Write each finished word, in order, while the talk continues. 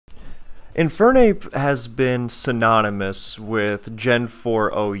Infernape has been synonymous with Gen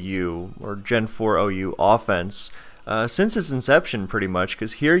 4 OU, or Gen 4 OU offense, since its inception, pretty much,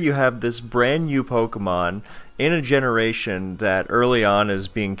 because here you have this brand new Pokemon in a generation that early on is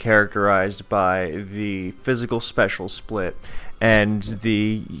being characterized by the physical special split and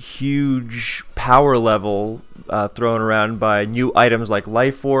the huge power level thrown around by new items like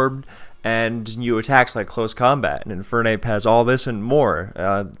Life Orb and new attacks like Close Combat. And Infernape has all this and more.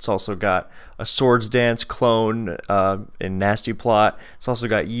 It's also got a Swords Dance clone in Nasty Plot. It's also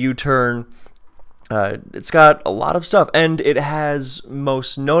got U-Turn. It's got a lot of stuff, and it has,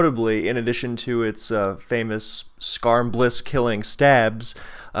 most notably, in addition to its famous Scarm Bliss killing stabs,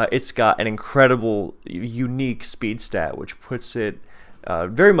 it's got an incredible, unique speed stat, which puts it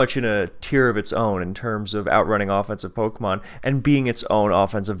very much in a tier of its own in terms of outrunning offensive Pokemon and being its own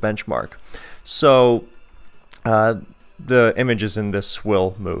offensive benchmark. So, the images in this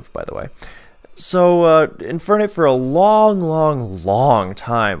will move, by the way. So, Infernape for a long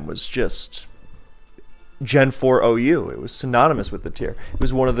time was just Gen 4 OU. It was synonymous with the tier. It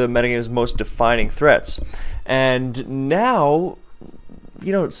was one of the metagame's most defining threats. And now,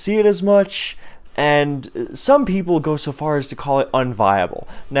 you don't see it as much, and some people go so far as to call it unviable.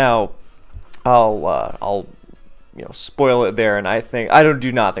 Now, I'll spoil it there, and I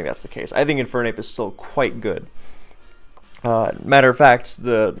do not think that's the case. I think Infernape is still quite good. Matter of fact,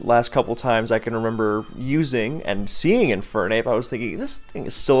 the last couple times I can remember using and seeing Infernape, I was thinking, this thing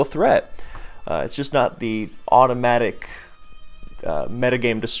is still a threat. It's just not the automatic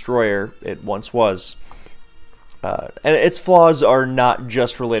metagame destroyer it once was. And its flaws are not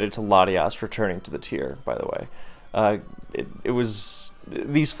just related to Latias returning to the tier, by the way.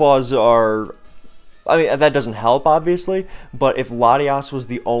 These flaws are, I mean, that doesn't help, obviously, but if Latias was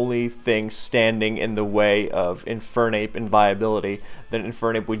the only thing standing in the way of Infernape inviability, then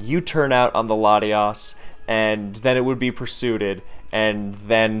Infernape would U-turn out on the Latias, and then it would be pursued, and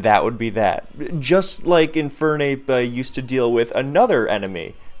then that would be that. Just like Infernape used to deal with another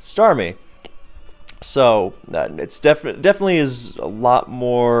enemy, Starmie. So, it's definitely is a lot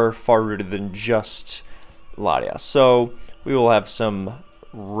more far-rooted than just Latias. So, we will have some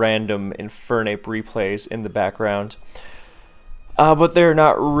random Infernape replays in the background. But they're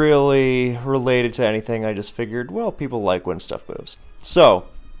not really related to anything. I just figured, well, people like when stuff moves. So,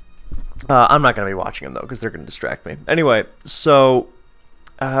 I'm not going to be watching them, though, because they're going to distract me. Anyway, so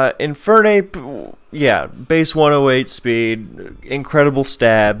Infernape, yeah, base 108 speed, incredible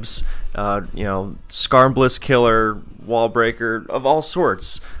stabs, Scarm Bliss killer, wall breaker of all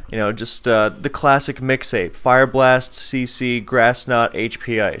sorts. Just the classic mix-ape, Fire Blast, CC, Grass Knot,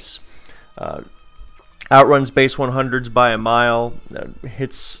 HP Ice. Outruns base 100s by a mile,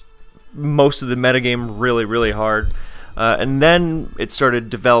 hits most of the metagame really hard. And then it started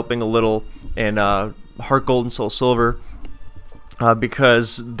developing a little in Heart Gold and Soul Silver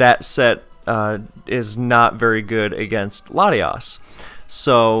because that set is not very good against Latias.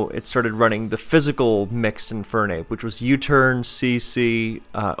 So it started running the physical mixed Infernape, which was U-Turn, CC,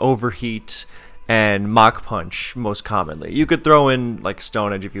 Overheat, and Mach Punch most commonly. You could throw in like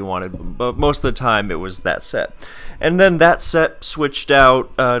Stone Edge if you wanted, but most of the time it was that set. And then that set switched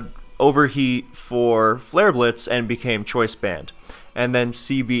out Overheat for Flare Blitz and became Choice Band, and then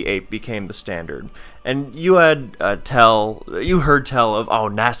CB8 became the standard. And you had heard tell of, oh,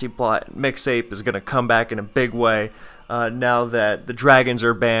 Nasty Plot Mix-Ape is going to come back in a big way now that the dragons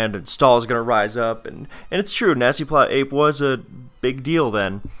are banned and Stall is going to rise up, and it's true, Nasty Plot Ape was a big deal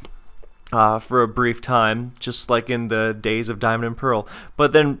then. For a brief time, just like in the days of Diamond and Pearl.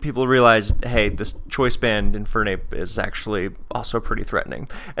 But then people realized, hey, this Choice Band Infernape is actually also pretty threatening.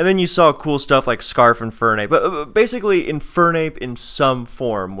 And then you saw cool stuff like Scarf Infernape. But basically, Infernape in some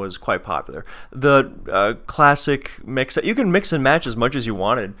form was quite popular. The classic mix, you can mix and match as much as you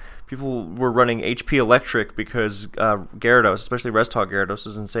wanted. People were running HP Electric because Gyarados, especially Restall Gyarados,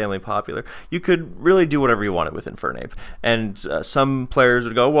 is insanely popular. You could really do whatever you wanted with Infernape. And some players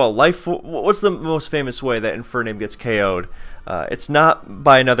would go, well, what's the most famous way that Infernape gets KO'd? It's not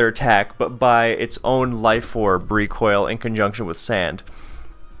by another attack, but by its own Life Orb recoil in conjunction with Sand.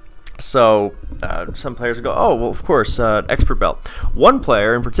 So some players would go, oh, well, of course, Expert Belt. One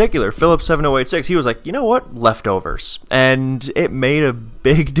player in particular, Philip7086, he was like, you know what? Leftovers. And it made a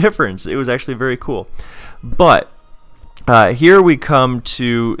big difference. It was actually very cool. But here we come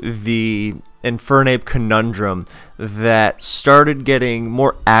to the Infernape conundrum that started getting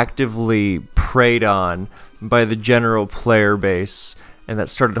more actively preyed on by the general player base, and that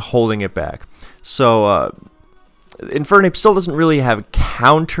started holding it back. So Infernape still doesn't really have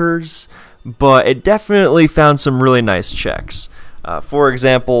counters, but it definitely found some really nice checks. For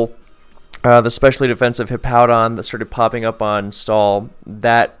example, The specially defensive Hippowdon that started popping up on stall,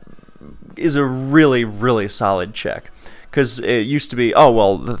 that is a really, really solid check. Because it used to be, oh,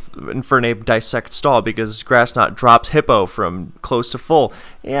 well, the Infernape dissect stall because Grass Knot drops Hippo from close to full.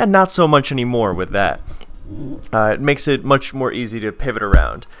 Yeah, not so much anymore with that. It makes it much more easy to pivot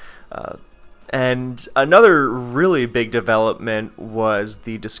around. And another really big development was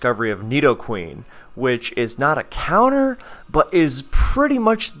the discovery of Nidoqueen, which is not a counter, but is pretty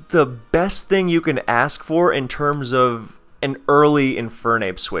much the best thing you can ask for in terms of an early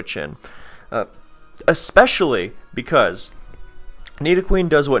Infernape switch-in. Especially because Nidoqueen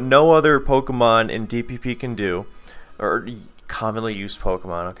does what no other Pokemon in DPP can do, or commonly used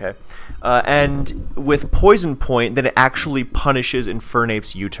Pokemon, okay? And with Poison Point, then it actually punishes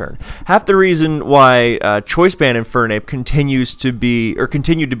Infernape's U-turn. Half the reason why Choice Band Infernape continued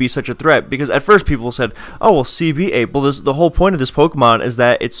to be such a threat, because at first people said, oh, well, CB Ape, well, the whole point of this Pokemon is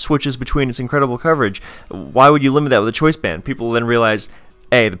that it switches between its incredible coverage. Why would you limit that with a Choice Band? People then realize,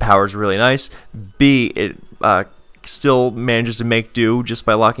 A, the power is really nice, B, it still manages to make do just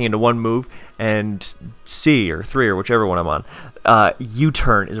by locking into one move, and C, or 3, or whichever one I'm on,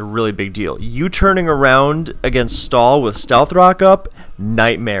 U-turn is a really big deal. U-turning around against stall with Stealth Rock up,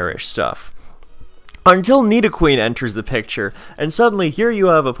 nightmarish stuff. Until Nidoqueen enters the picture, and suddenly here you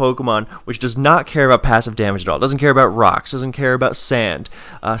have a Pokemon which does not care about passive damage at all. Doesn't care about rocks, doesn't care about sand,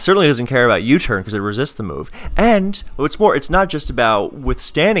 certainly doesn't care about U-turn because it resists the move. And what's more, it's not just about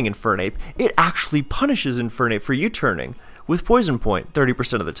withstanding Infernape, it actually punishes Infernape for U-turning with Poison Point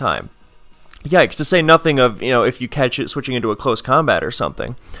 30% of the time. Yikes, to say nothing of, if you catch it switching into a close combat or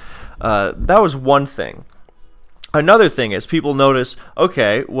something. That was one thing. Another thing is people notice,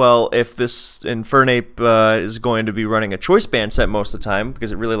 okay, well, if this Infernape is going to be running a Choice Band set most of the time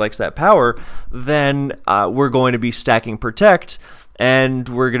because it really likes that power, then we're going to be stacking Protect, and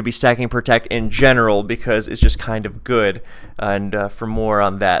we're going to be stacking Protect in general because it's just kind of good. And for more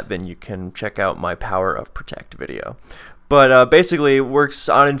on that, then you can check out my Power of Protect video. But basically, it works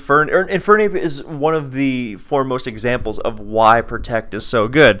on Infernape is one of the foremost examples of why Protect is so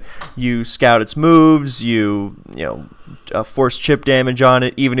good. You scout its moves, you force chip damage on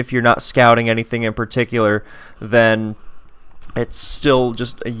it. Even if you're not scouting anything in particular, then it's still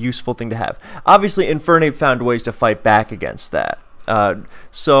just a useful thing to have. Obviously, Infernape found ways to fight back against that.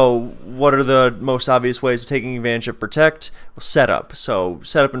 So what are the most obvious ways of taking advantage of Protect? Well, setup. So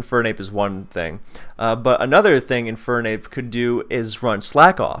setup Infernape is one thing. But another thing Infernape could do is run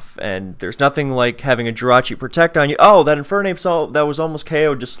Slack Off. And there's nothing like having a Jirachi Protect on you. Oh, that Infernape that was almost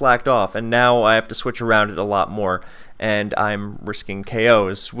KO just slacked off. And now I have to switch around it a lot more. And I'm risking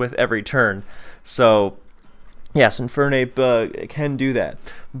KOs with every turn. So yes, Infernape can do that.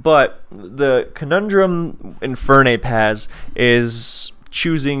 But the conundrum Infernape has is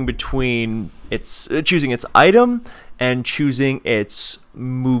choosing between choosing its item and choosing its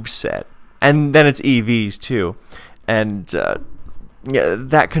moveset. And then its EVs too. And yeah,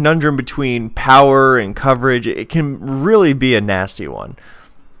 that conundrum between power and coverage, it can really be a nasty one.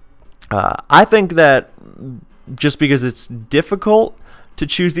 I think that just because it's difficult to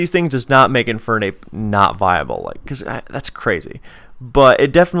choose these things does not make Infernape not viable, because that's crazy. But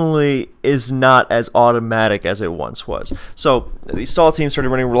it definitely is not as automatic as it once was. So these stall teams started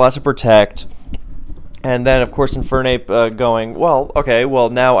running lots of Protect, and then of course Infernape going, well, okay, well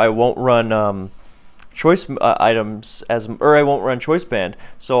now I won't run choice items or I won't run Choice Band,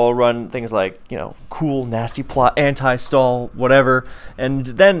 so I'll run things like Cool, Nasty Plot, Anti-Stall, whatever. And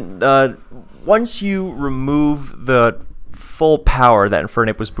then once you remove the full power that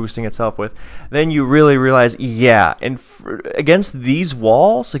Infernape was boosting itself with, then you really realize, yeah, against these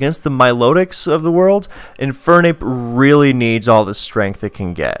walls, against the Milotics of the world, Infernape really needs all the strength it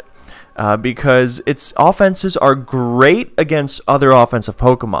can get. Because its offenses are great against other offensive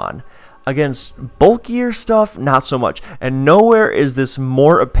Pokemon. Against bulkier stuff, not so much. And nowhere is this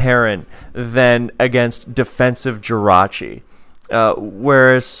more apparent than against defensive Jirachi.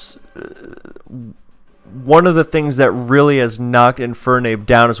 Whereas one of the things that really has knocked Infernape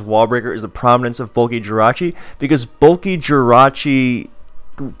down as a wall breaker is the prominence of bulky Jirachi, because bulky Jirachi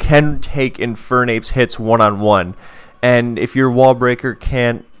can take Infernape's hits one-on-one, and if your wall breaker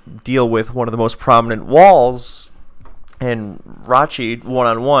can't deal with one of the most prominent walls and Rachi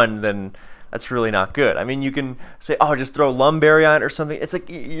one-on-one, then that's really not good. I mean, you can say, oh, just throw Lumberry on it or something. It's like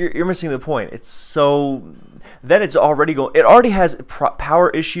you're missing the point. It's so... Then it's already going... It already has power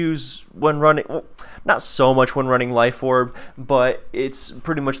issues when running... Well, not so much when running Life Orb, but it's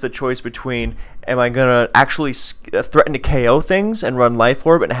pretty much the choice between, am I going to actually threaten to KO things and run Life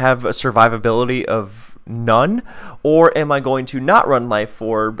Orb and have a survivability of none, or am I going to not run Life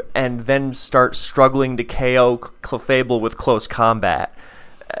Orb and then start struggling to KO Clefable with close combat?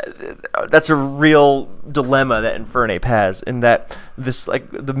 That's a real dilemma that Infernape has, in that this,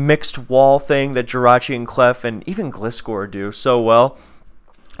 like, the mixed wall thing that Jirachi and Clef and even Gliscor do so well,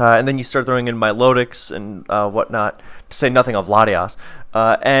 and then you start throwing in Milotics and whatnot, to say nothing of Latias,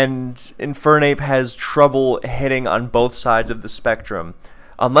 and Infernape has trouble hitting on both sides of the spectrum.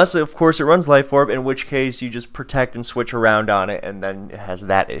 Unless, of course, it runs Life Orb, in which case you just protect and switch around on it, and then it has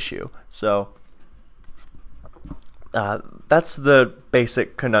that issue. So that's the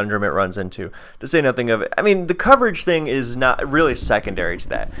basic conundrum it runs into, to say nothing of it. I mean, the coverage thing is not really secondary to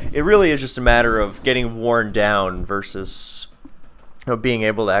that. It really is just a matter of getting worn down versus, you know, being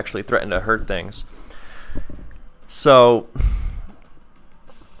able to actually threaten to hurt things. So,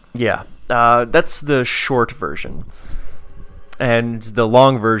 yeah, that's the short version. And the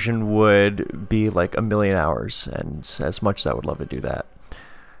long version would be like 1,000,000 hours, and as much as I would love to do that.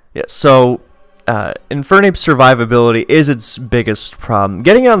 Yeah, so Infernape's survivability is its biggest problem.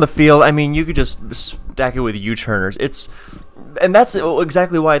 Getting it on the field, I mean, you could just stack it with U-turners. And that's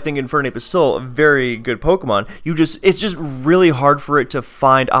exactly why I think Infernape is still a very good Pokemon. It's just really hard for it to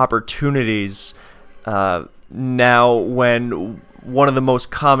find opportunities now, when one of the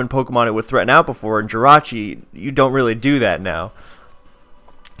most common Pokemon it would threaten out before, in Jirachi, you don't really do that now.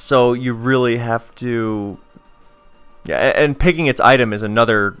 So you really have to... Yeah, and picking its item is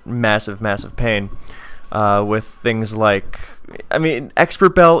another massive, massive pain. With things like... I mean,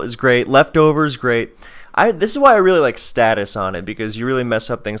 Expert Belt is great, Leftover is great. This is why I really like Status on it, because you really mess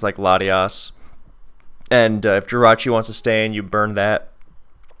up things like Latias. And if Jirachi wants to stay in, you burn that.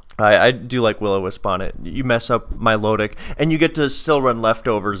 I do like Will-O-Wisp on it. You mess up Milotic, and you get to still run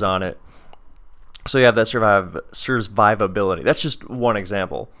Leftovers on it. So you have that survivability. That's just one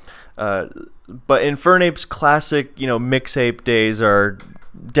example. But Infernape's classic, you know, Mixape days are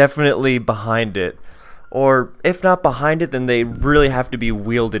definitely behind it. Or if not behind it, then they really have to be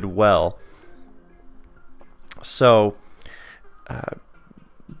wielded well. So,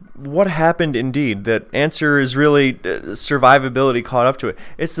 what happened indeed? That answer is really survivability caught up to it.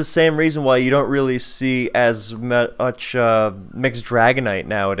 It's the same reason why you don't really see as much mixed Dragonite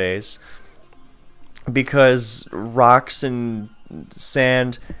nowadays, because rocks and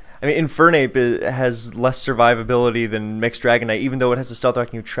sand... I mean, Infernape has less survivability than mixed Dragonite, even though it has a Stealth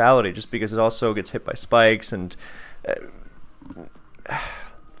Rock neutrality, just because it also gets hit by spikes, and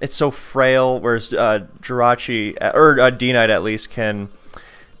it's so frail, whereas Jirachi, or D-Knight at least, can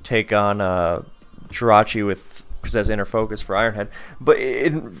take on Jirachi because it has Inner Focus for Ironhead. But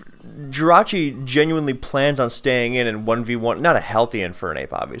Jirachi genuinely plans on staying in 1v1, not a healthy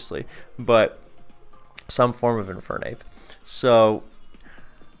Infernape, obviously, but some form of Infernape. So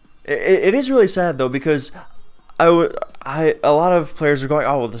it is really sad, though, because a lot of players are going,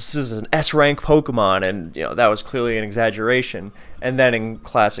 oh, well, this is an S-rank Pokemon, and you know that was clearly an exaggeration. And then in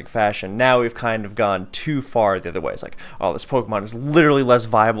classic fashion, now we've kind of gone too far the other way. It's like, oh, this Pokemon is literally less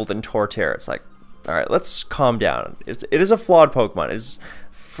viable than Torterra. It's like, all right, let's calm down. It is a flawed Pokemon. It's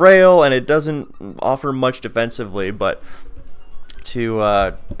frail, and it doesn't offer much defensively, but to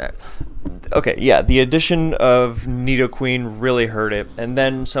okay, yeah, the addition of Nidoqueen really hurt it, and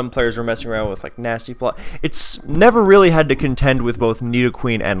then some players were messing around with like Nasty Plot. It's never really had to contend with both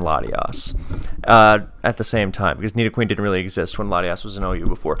Nidoqueen and Latias at the same time, because Nidoqueen didn't really exist when Latias was an OU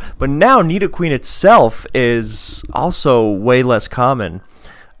before. But now Nidoqueen itself is also way less common.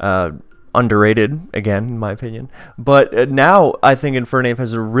 Underrated, again, in my opinion. But now I think Infernape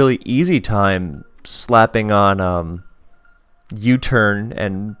has a really easy time slapping on U-turn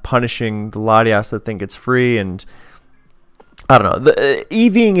and punishing the Latias that think it's free, and I don't know.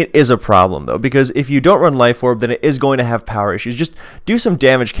 EVing it is a problem, though, because if you don't run Life Orb, then it is going to have power issues. Just do some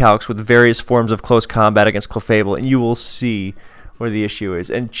damage calcs with various forms of close combat against Clefable, and you will see where the issue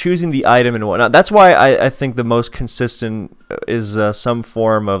is. And choosing the item and whatnot. That's why I think the most consistent is some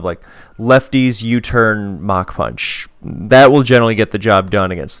form of like lefties U-turn Mach Punch. That will generally get the job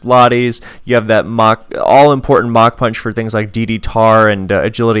done against Lotties. You have that all-important Mach Punch for things like DD Tar and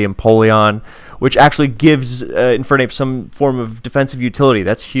Agility and Empoleon, which actually gives Infernape some form of defensive utility.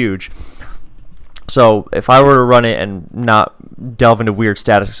 That's huge. So if I were to run it and not delve into weird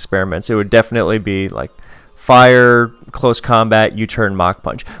status experiments, it would definitely be like Fire, close combat, U-turn, Mach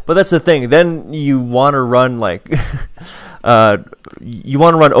Punch. But that's the thing. Then you want to run like you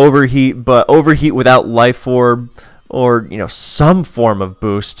want to run Overheat, but Overheat without Life Orb or some form of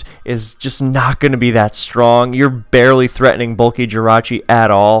boost is just not going to be that strong. You're barely threatening bulky Jirachi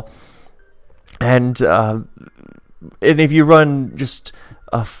at all, and if you run just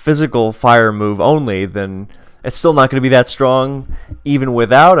a physical fire move only, then it's still not going to be that strong, even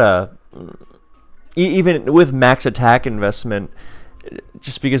without even with max attack investment,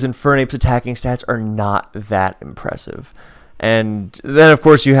 just because Infernape's attacking stats are not that impressive. And then, of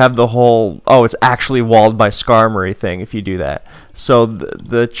course, you have the whole, oh, it's actually walled by Skarmory thing if you do that. So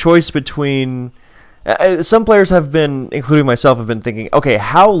the choice between... some players have been, including myself, have been thinking, okay,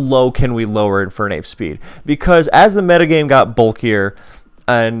 how low can we lower Infernape's speed? Because as the metagame got bulkier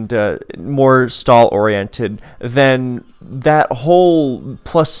and more stall-oriented, then that whole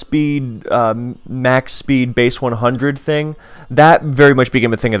plus speed, max speed, base 100 thing, that very much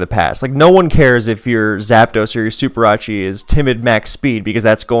became a thing of the past. Like, no one cares if your Zapdos or your Superachi is timid max speed, because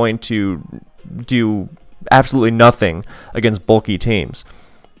that's going to do absolutely nothing against bulky teams.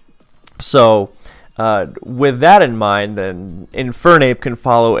 So... with that in mind, then Infernape can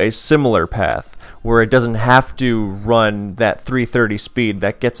follow a similar path where it doesn't have to run that 330 speed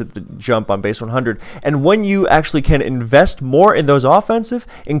that gets it the jump on base 100. And when you actually can invest more in those offensive,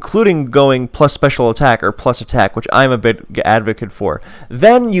 including going plus special attack or plus attack, which I'm a big advocate for,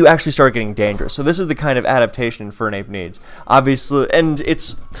 then you actually start getting dangerous. So this is the kind of adaptation Infernape needs. Obviously, and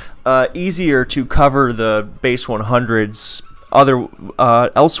it's easier to cover the base 100s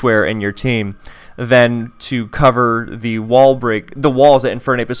elsewhere in your team than to cover the walls that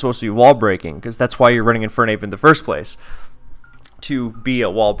Infernape is supposed to be wall breaking, because that's why you're running Infernape in the first place, to be a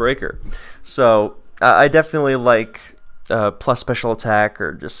wall breaker. So I definitely like plus special attack,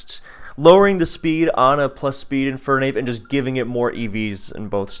 or just lowering the speed on a plus speed Infernape and just giving it more EVs in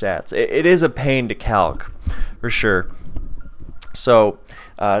both stats. It is a pain to calc, for sure. So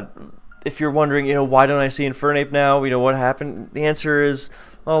if you're wondering, why don't I see Infernape now? What happened? The answer is,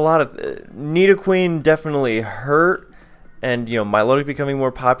 well, a lot of Nidoqueen definitely hurt, and Milotic becoming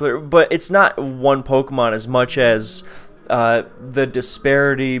more popular, but it's not one Pokemon as much as the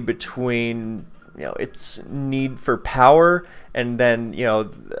disparity between its need for power, and then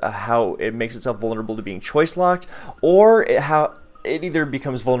how it makes itself vulnerable to being choice locked, or how it either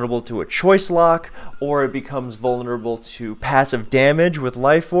becomes vulnerable to a choice lock, or it becomes vulnerable to passive damage with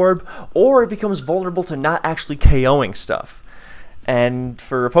Life Orb, or it becomes vulnerable to not actually KOing stuff. And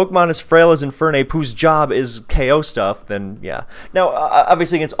for a Pokemon as frail as Infernape, whose job is KO stuff, then yeah. Now,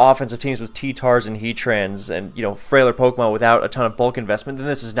 obviously against offensive teams with T-Tars and Heatrans and, frailer Pokemon without a ton of bulk investment, then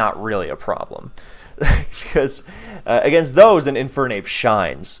this is not really a problem. Because against those, then Infernape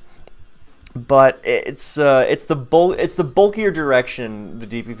shines. But it's the bulkier direction the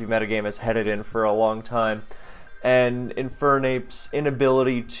DPP metagame has headed in for a long time. And Infernape's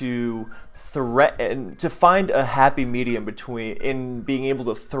inability to find a happy medium in being able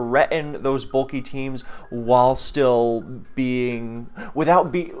to threaten those bulky teams while still being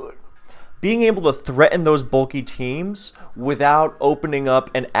able to threaten those bulky teams without opening up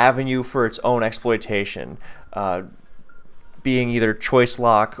an avenue for its own exploitation, being either choice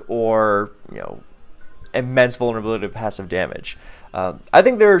lock or immense vulnerability to passive damage. I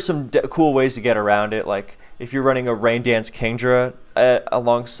think there are some cool ways to get around it, like if you're running a Rain Dance Kingdra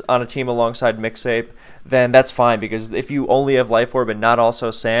on a team alongside Mixape, then that's fine, because if you only have Life Orb and not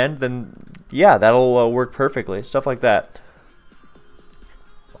also Sand, then yeah, that'll work perfectly. Stuff like that.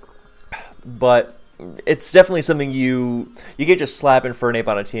 But it's definitely something you can't just slap Infernape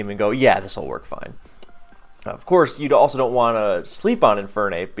on a team and go, yeah, this will work fine. Of course, you also don't want to sleep on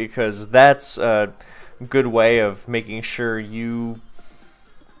Infernape, because that's a good way of making sure you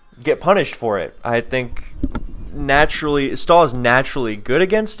get punished for it. I think Stall is naturally good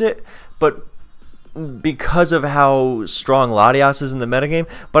against it, but because of how strong Latias is in the metagame.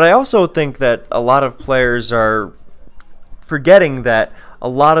 But I also think that a lot of players are forgetting that a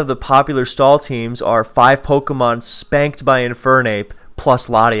lot of the popular Stall teams are 5 Pokemon spanked by Infernape plus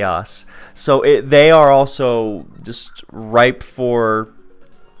Latias. So they are also just ripe for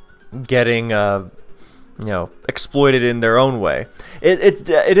getting exploited in their own way.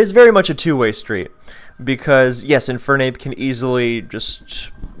 It is very much a two-way street, because yes, Infernape can easily just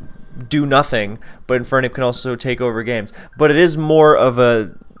do nothing, but Infernape can also take over games. But it is more of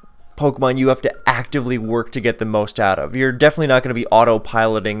a Pokemon you have to actively work to get the most out of. You're definitely not going to be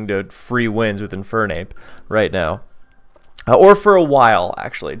autopiloting to free wins with Infernape right now. Or for a while,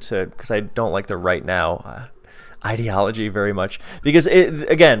 actually, because I don't like the right now ideology very much. Because,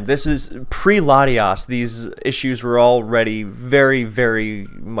 again, this is pre-Latias. These issues were already very, very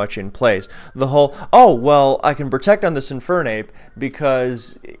much in place. The whole, oh, well, I can protect on this Infernape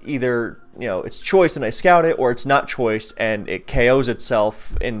because either, it's choice and I scout it, or it's not choiced and it KOs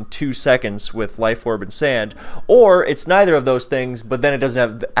itself in 2 seconds with Life Orb and Sand. Or it's neither of those things, but then it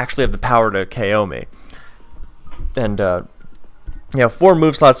doesn't actually have the power to KO me. And You know, 4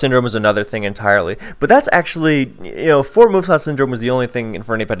 move slot syndrome is another thing entirely. But that's actually, you know, 4 move slot syndrome was the only thing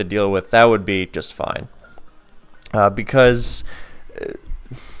Infernape had to deal with. That would be just fine. Because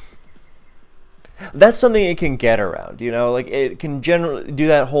that's something it can get around, you know? Like, it can generally do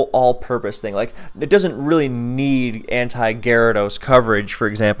that whole all-purpose thing. Like, it doesn't really need anti-Gyarados coverage, for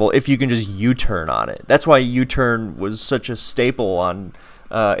example, if you can just U-turn on it. That's why U-turn was such a staple on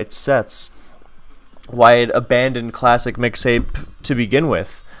its sets. Why it abandoned Classic Mixape to begin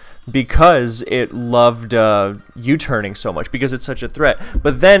with, because it loved U-turning so much, because it's such a threat.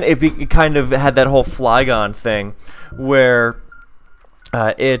 But then it kind of had that whole Flygon thing, where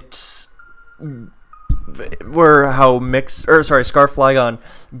Scarf Flygon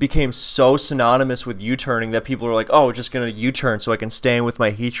became so synonymous with U-turning that people were like, oh, just gonna U-turn so I can stay in with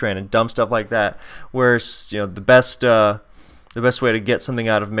my Heatran and dumb stuff like that. Whereas, you know, the best way to get something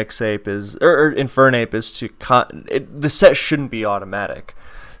out of Mixape is, or Infernape, is to the set shouldn't be automatic.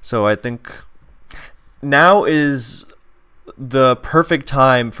 So I think now is the perfect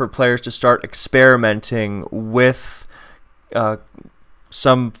time for players to start experimenting with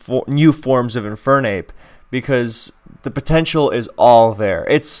some new forms of Infernape, because the potential is all there.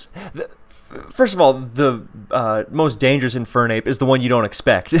 First of all, the most dangerous Infernape is the one you don't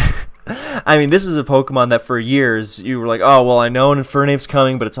expect. I mean, this is a Pokemon that for years you were like, oh, well, I know an Infernape's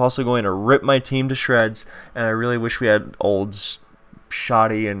coming, but it's also going to rip my team to shreds, and I really wish we had old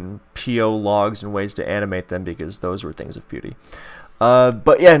shoddy and PO logs and ways to animate them, because those were things of beauty.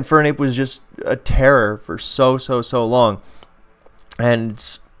 But yeah, Infernape was just a terror for so long.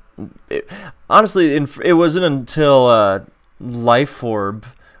 And honestly, it wasn't until Life Orb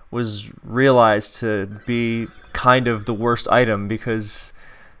was realized to be kind of the worst item, because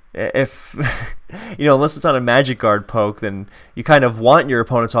if, you know, unless it's on a Magic Guard poke, then you kind of want your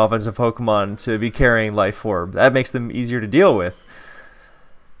opponent's offensive Pokemon to be carrying Life Orb. That makes them easier to deal with.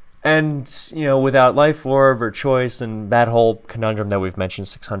 And, you know, without Life Orb or Choice and that whole conundrum that we've mentioned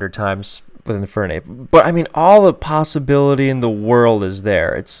 600 times with Infernape. But, I mean, all the possibility in the world is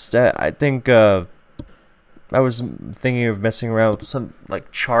there. It's, I think, I was thinking of messing around with some,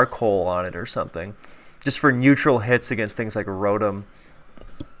 like, charcoal on it or something, just for neutral hits against things like Rotom.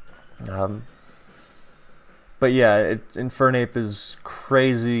 But yeah, Infernape is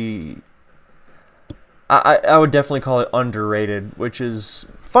crazy. I would definitely call it underrated, which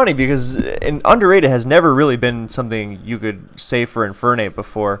is funny because underrated has never really been something you could say for Infernape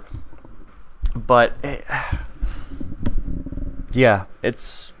before. But yeah,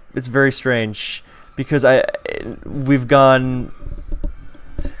 it's very strange, because we've gone.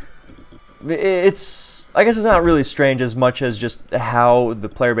 I guess it's not really strange as much as just how the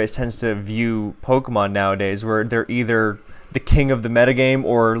player base tends to view Pokemon nowadays, where they're either the king of the metagame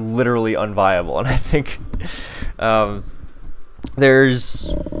or literally unviable. And I think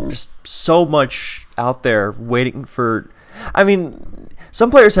there's just so much out there waiting for. I mean, some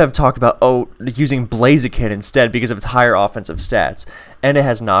players have talked about using Blaziken instead because of its higher offensive stats, and it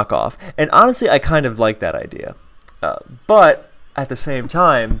has knockoff. And honestly, I kind of like that idea, but at the same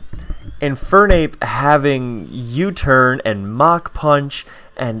time, Infernape having U-turn and Mach Punch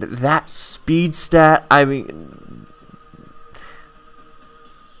and that speed stat, I mean,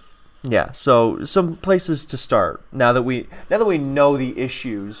 yeah. So some places to start now that we know the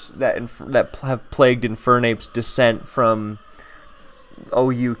issues that have plagued Infernape's descent from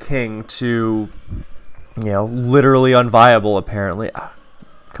OU King to, you know, literally unviable apparently.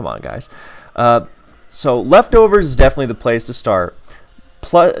 Come on, guys. So Leftovers is definitely the place to start.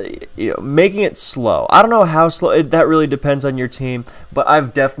 Plus, you know, making it slow. I don't know how slow. That really depends on your team, but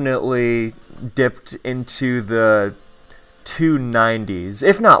I've definitely dipped into the 290s,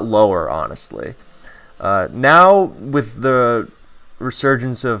 if not lower, honestly. Now, with the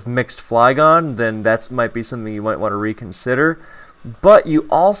resurgence of mixed Flygon, then that might be something you might want to reconsider. But you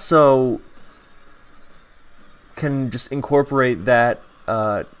also can just incorporate that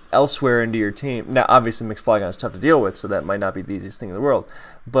elsewhere into your team. Now, obviously, mixed Flygon is tough to deal with, so that might not be the easiest thing in the world.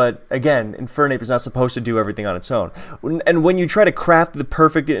 But again, Infernape is not supposed to do everything on its own. And when you try to craft the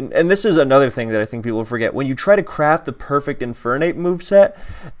perfect, and this is another thing that I think people forget, when you try to craft the perfect Infernape moveset,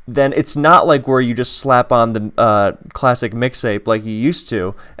 then it's not like where you just slap on the classic Mixape like you used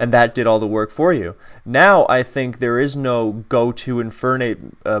to, and that did all the work for you. Now, I think there is no go-to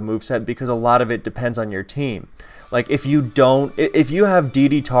Infernape moveset, because a lot of it depends on your team. Like, if you have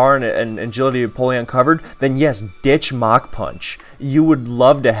DD Tar and Agility Apollyon covered, then yes, ditch Mach Punch. You would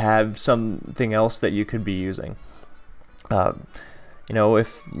love to have something else that you could be using. You know,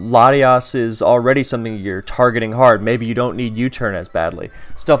 if Latias is already something you're targeting hard, maybe you don't need U-turn as badly.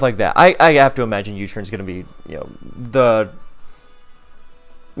 Stuff like that. I have to imagine U-turn is going to be, you know,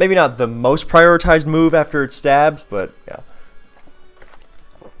 maybe not the most prioritized move after it stabs, but yeah.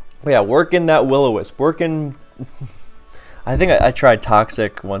 But yeah, working that Will-O-Wisp, working. I think I tried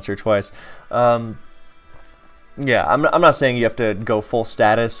Toxic once or twice. Yeah, I'm not saying you have to go full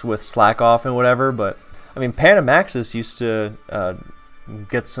status with Slack Off and whatever, but I mean, Panamaxis used to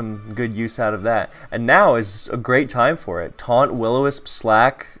get some good use out of that, and now is a great time for it. Taunt, Will-O-Wisp,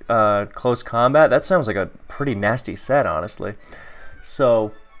 Slack, Close Combat. That sounds like a pretty nasty set, honestly.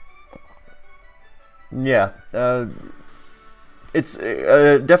 So, yeah, it's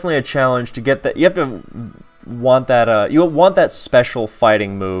definitely a challenge to get that. You have to want that. You want that special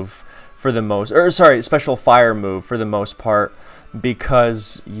fighting move for the most, or sorry, special fire move for the most part,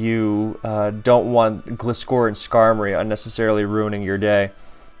 because you don't want Gliscor and Skarmory unnecessarily ruining your day.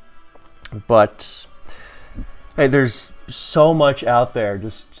 But hey, there's so much out there.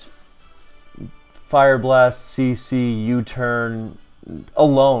 Just Fire Blast, CC, U-turn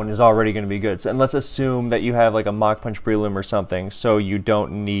alone is already going to be good. So, and let's assume that you have like a Mach Punch Breloom or something, so you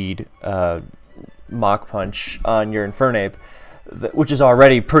don't need Mach Punch on your Infernape, which is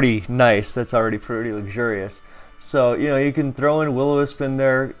already pretty nice. That's already pretty luxurious. So, you know, you can throw in Will-O-Wisp in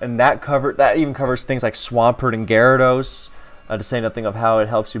there, and that even covers things like Swampert and Gyarados, to say nothing of how it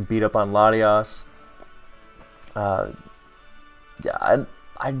helps you beat up on Latios. Yeah,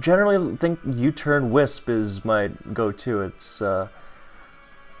 I generally think U-turn Wisp is my go-to. It's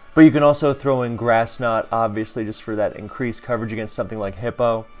but you can also throw in Grass Knot, obviously, just for that increased coverage against something like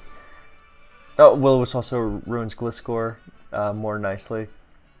Hippo. Oh, Will-O-Wisp also ruins Gliscor more nicely.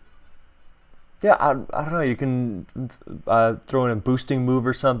 Yeah, I don't know. You can throw in a boosting move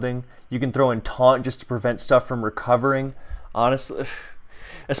or something. You can throw in Taunt just to prevent stuff from recovering. Honestly,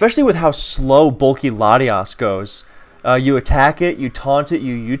 especially with how slow bulky Latios goes. You attack it, you taunt it,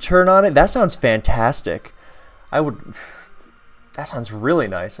 you U-turn on it. That sounds fantastic. That sounds really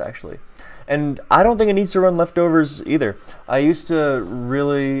nice, actually. And I don't think it needs to run leftovers either. I used to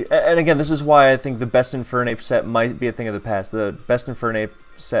really, and again, this is why I think the best Infernape set might be a thing of the past. The best Infernape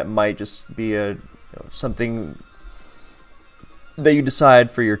set might just be something that you decide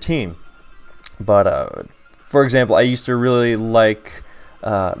for your team. But for example, I used to really like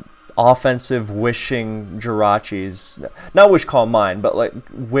offensive wishing Jirachis, not Wish Call Mine, but like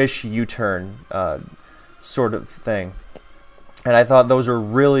Wish U-turn sort of thing. And I thought those were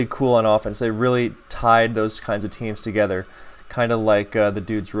really cool on offense. They really tied those kinds of teams together, kind of like the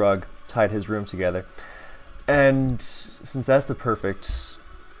dude's rug tied his room together. And since that's the perfect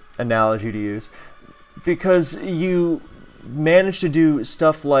analogy to use, because you managed to do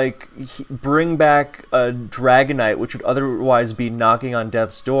stuff like bring back a Dragonite, which would otherwise be knocking on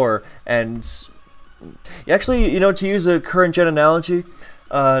death's door, and actually, you know, to use a current gen analogy,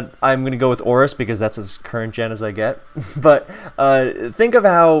 I'm going to go with Oris because that's as current gen as I get. But think of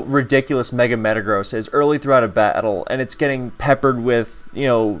how ridiculous Mega Metagross is early throughout a battle, and it's getting peppered with, you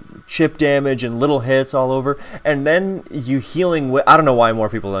know, chip damage and little hits all over. And then you Healing Wish. I don't know why more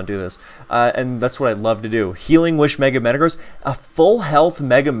people don't do this. And that's what I'd love to do. Healing Wish Mega Metagross. A full health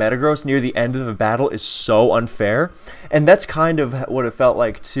Mega Metagross near the end of the battle is so unfair. And that's kind of what it felt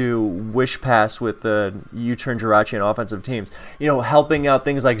like to Wish Pass with the U-turn Jirachi and offensive teams. You know, helping out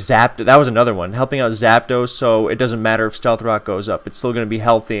things like Zapdos. That was another one. Helping out Zapdos so it doesn't matter if Stealth Rock goes up. It's still going to be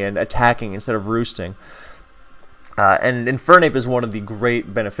healthy and attacking instead of roosting. And Infernape is one of the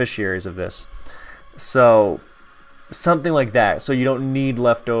great beneficiaries of this. So, something like that. So you don't need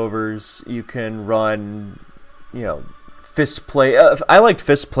leftovers. You can run, you know, Fist Plate. I liked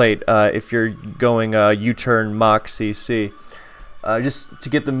Fist Plate if you're going U-turn Mach CC. Just to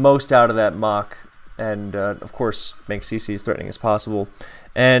get the most out of that Mach. And, of course, make CC as threatening as possible.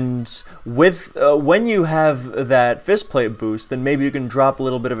 And with when you have that Fist Plate boost, then maybe you can drop a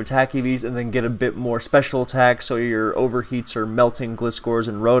little bit of attack EVs and then get a bit more special attack so your overheats are melting Gliscors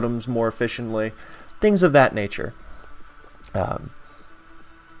and Rotoms more efficiently. Things of that nature.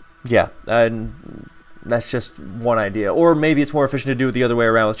 Yeah, and that's just one idea. Or maybe it's more efficient to do it the other way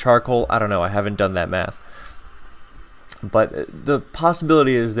around with Charcoal. I don't know. I haven't done that math. But the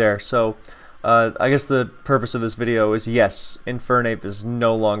possibility is there. So I guess the purpose of this video is, yes, Infernape is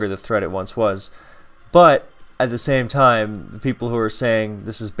no longer the threat it once was. But at the same time, the people who are saying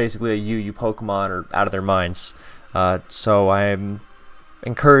this is basically a UU Pokemon are out of their minds. So I'm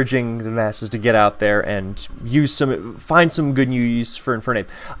encouraging the masses to get out there and find some good new use for Infernape.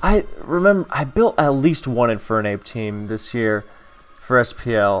 I remember I built at least one Infernape team this year for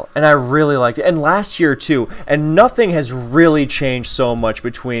SPL, and I really liked it, and last year too, and nothing has really changed so much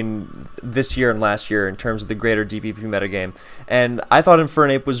between this year and last year in terms of the greater DPP metagame, and I thought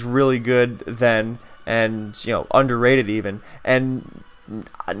Infernape was really good then, and, you know, underrated even, and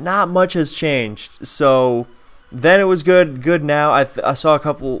not much has changed. So then it was good now. I saw a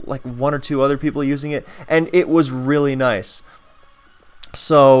couple, like 1 or 2 other people using it, and it was really nice.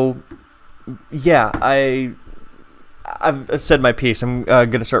 So yeah, I've said my piece. I'm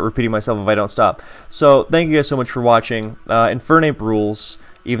going to start repeating myself if I don't stop. So thank you guys so much for watching. Infernape rules,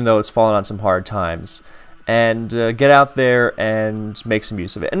 even though it's fallen on some hard times. And get out there and make some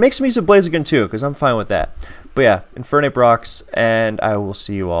use of it. And make some use of Blaziken too, because I'm fine with that. But yeah, Infernape rocks, and I will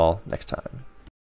see you all next time.